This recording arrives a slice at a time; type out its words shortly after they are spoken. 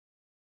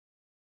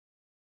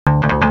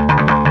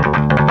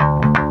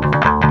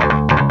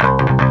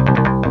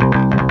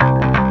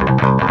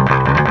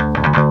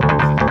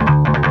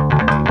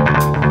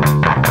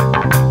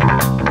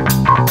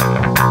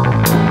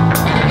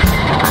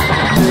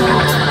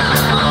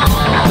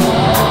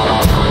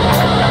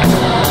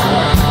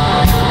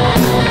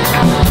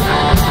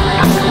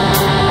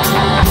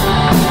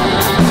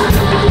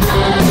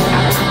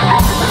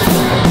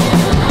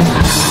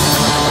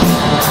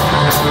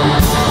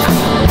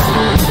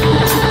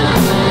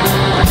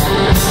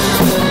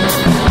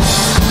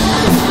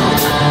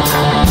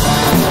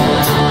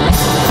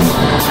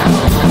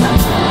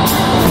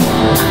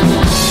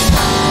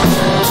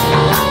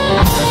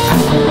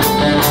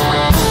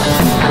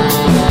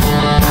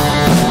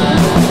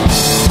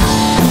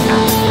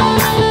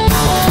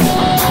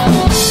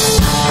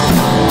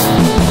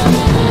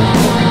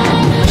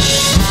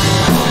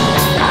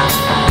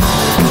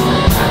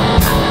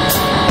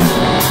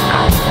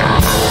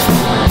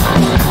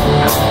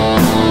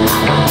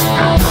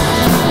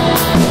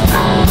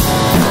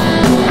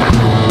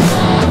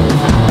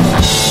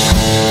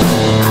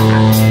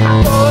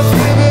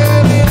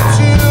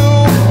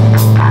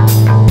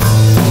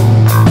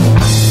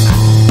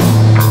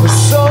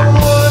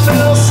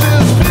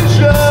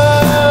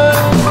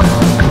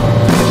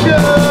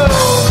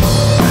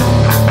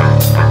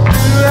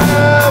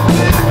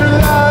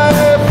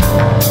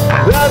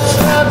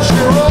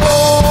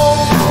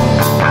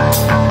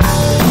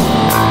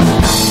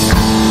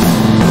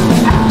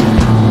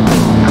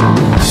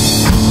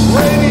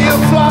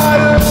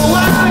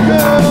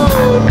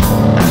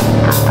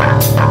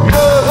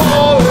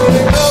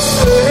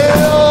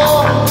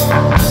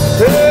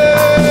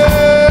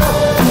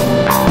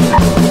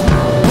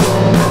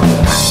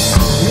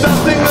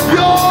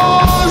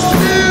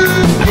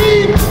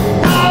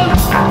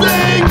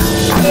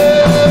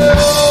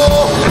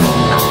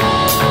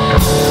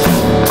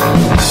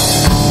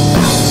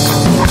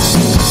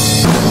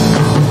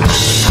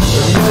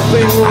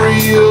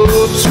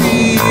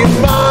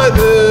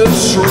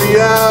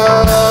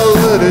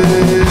reality.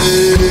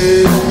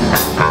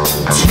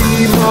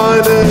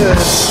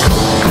 T-minus.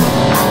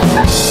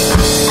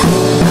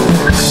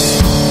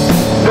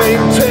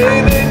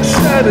 Maintaining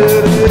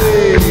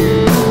sanity.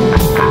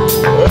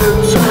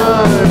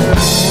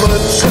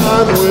 Much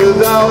time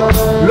without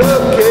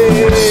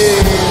looking.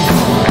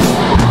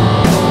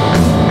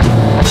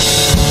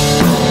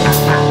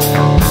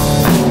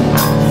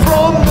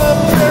 From the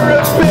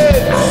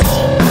pyramids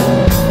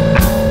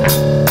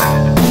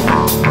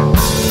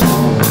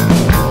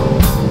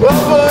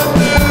of a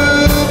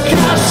new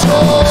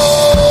castle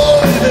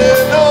in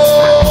an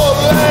old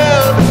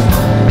land,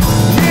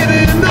 in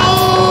an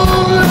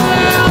old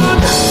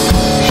land,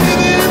 in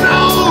an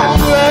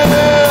old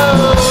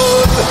land.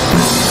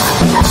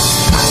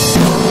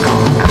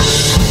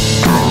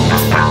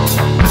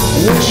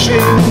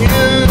 Wishing you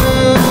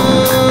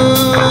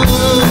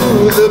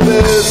the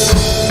best.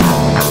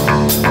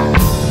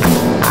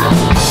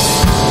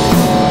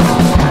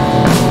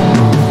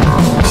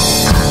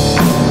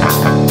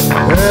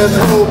 And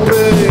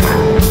hoping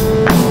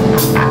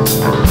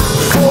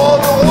for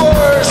the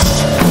worst.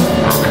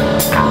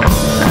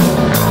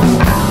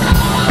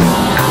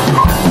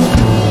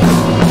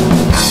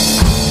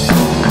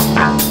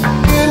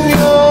 In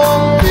your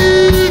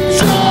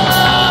future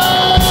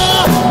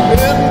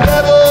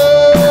endeavor.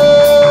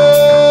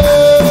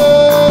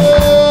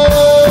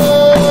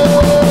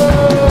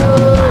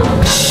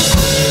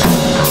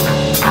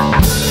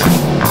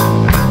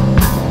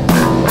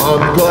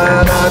 I'm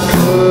glad I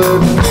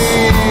could be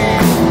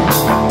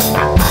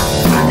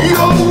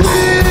your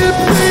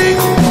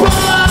whipping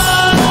boss.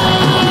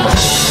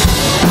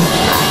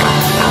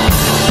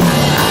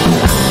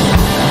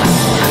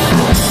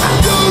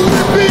 Your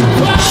whipping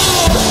boss.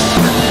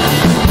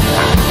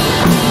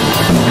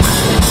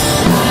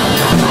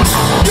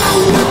 Your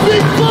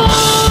whipping boss. Your whipping boss.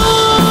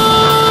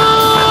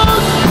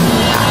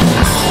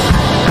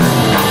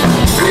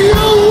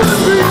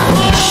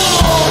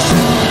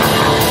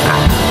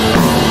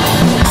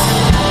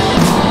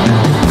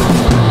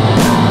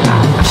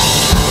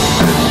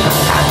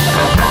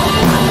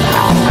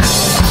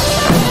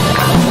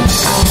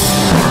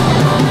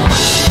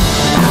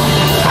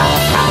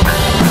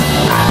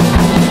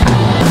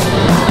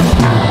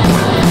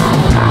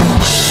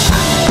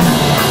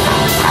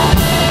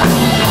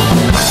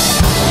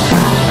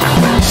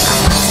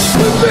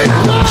 Whipping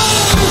boss.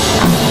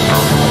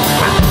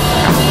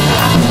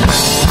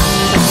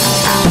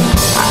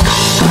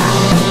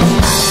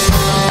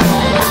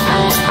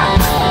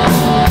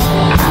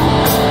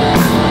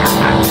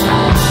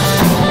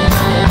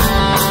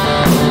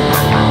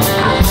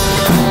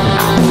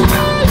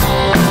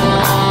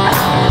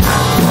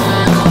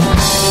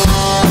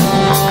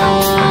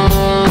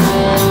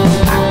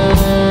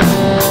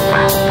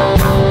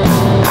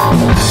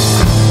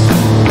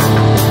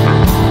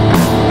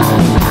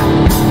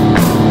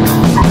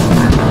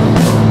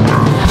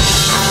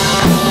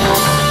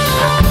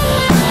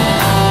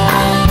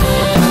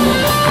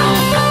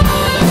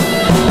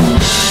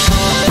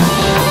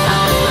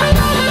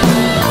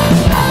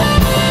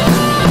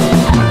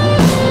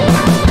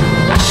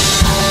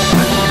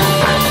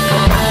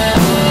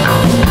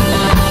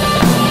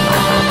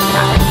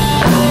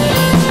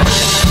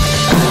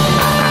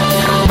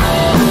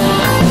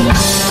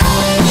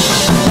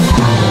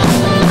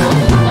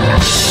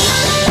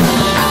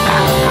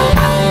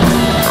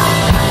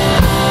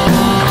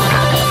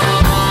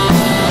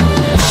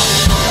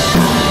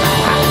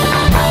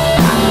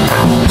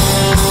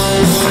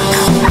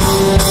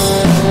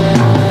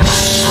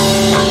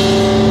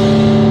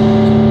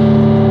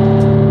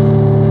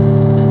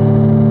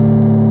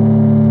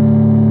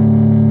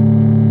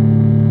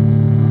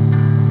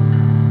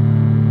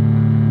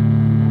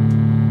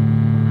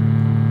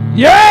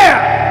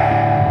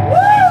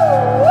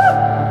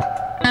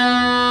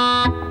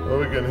 Well,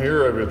 we can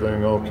hear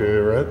everything okay,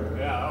 right?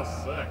 Yeah, that was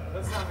sick.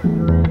 That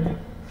sounded great.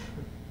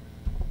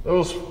 That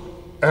was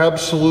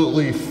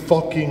absolutely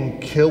fucking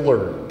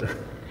killer.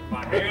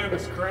 My hand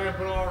is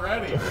cramping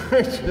already.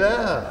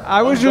 Yeah.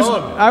 I was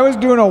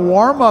doing a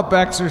warm-up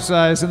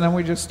exercise, and then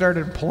we just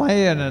started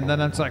playing, and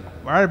then it's like,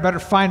 all right, I better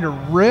find a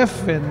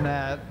riff in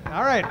that.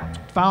 All right,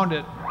 found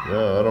it.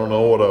 Yeah, I don't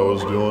know what I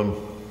was doing.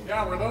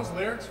 Yeah, were those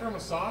lyrics from a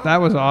song? That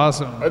was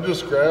awesome. I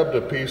just grabbed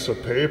a piece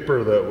of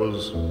paper that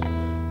was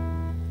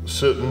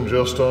sitting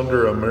just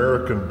under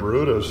American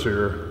Brutus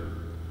here.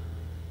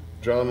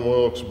 John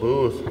Wilkes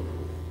Booth.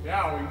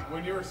 Yeah,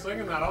 when you were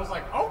singing that, I was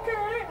like,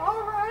 okay,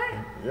 all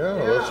right. Yeah,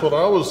 that's what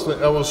I was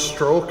thinking. I was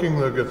stroking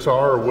the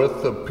guitar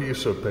with the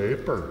piece of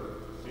paper.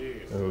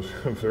 Jeez. It was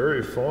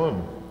very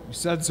fun. You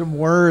said some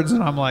words,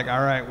 and I'm like, all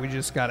right, we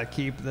just got to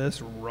keep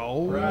this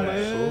rolling. Right.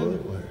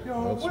 Absolutely.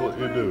 That's what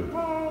you do.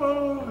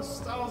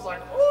 I was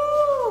like,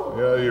 ooh.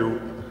 Yeah,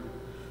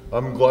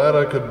 I'm glad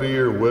I could be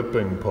your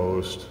whipping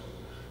post.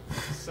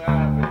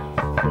 Savage.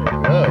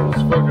 Yeah, it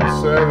was fucking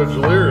savage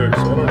lyrics.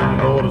 I don't even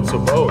know what it's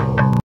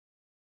about.